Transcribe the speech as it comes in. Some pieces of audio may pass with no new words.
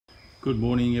Good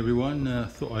morning everyone.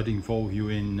 Thought I'd involve you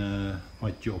in my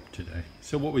job today.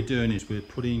 So what we're doing is we're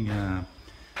putting a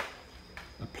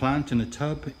plant in a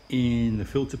tub in the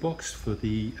filter box for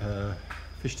the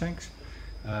fish tanks.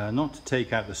 Not to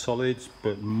take out the solids,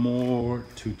 but more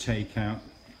to take out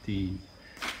the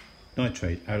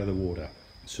nitrate out of the water.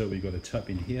 So we've got a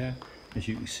tub in here. As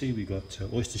you can see, we've got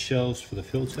oyster shells for the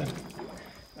filter,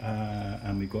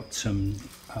 and we've got some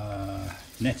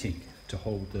netting to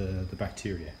hold the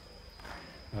bacteria.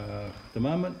 At the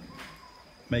moment,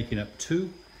 making up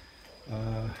two.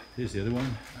 Here's the other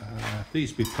one.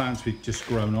 These big plants we've just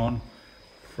grown on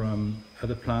from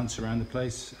other plants around the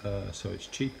place, so it's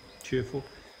cheap, cheerful.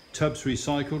 Tubs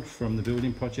recycled from the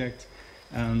building project,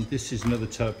 and this is another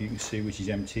tub you can see which is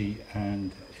empty,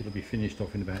 and it'll be finished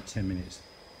off in about 10 minutes.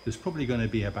 There's probably going to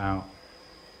be about,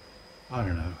 I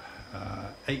don't know,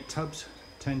 8 tubs,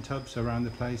 10 tubs around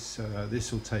the place.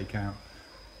 This will take out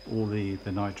all the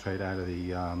nitrate out of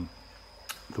the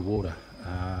water.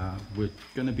 We're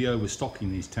going to be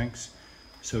overstocking these tanks,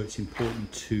 so it's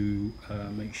important to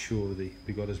make sure that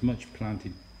we've got as much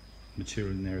planted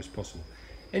material in there as possible.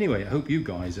 Anyway, I hope you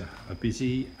guys are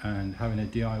busy and having a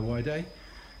DIY day.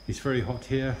 It's very hot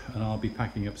here and I'll be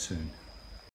packing up soon.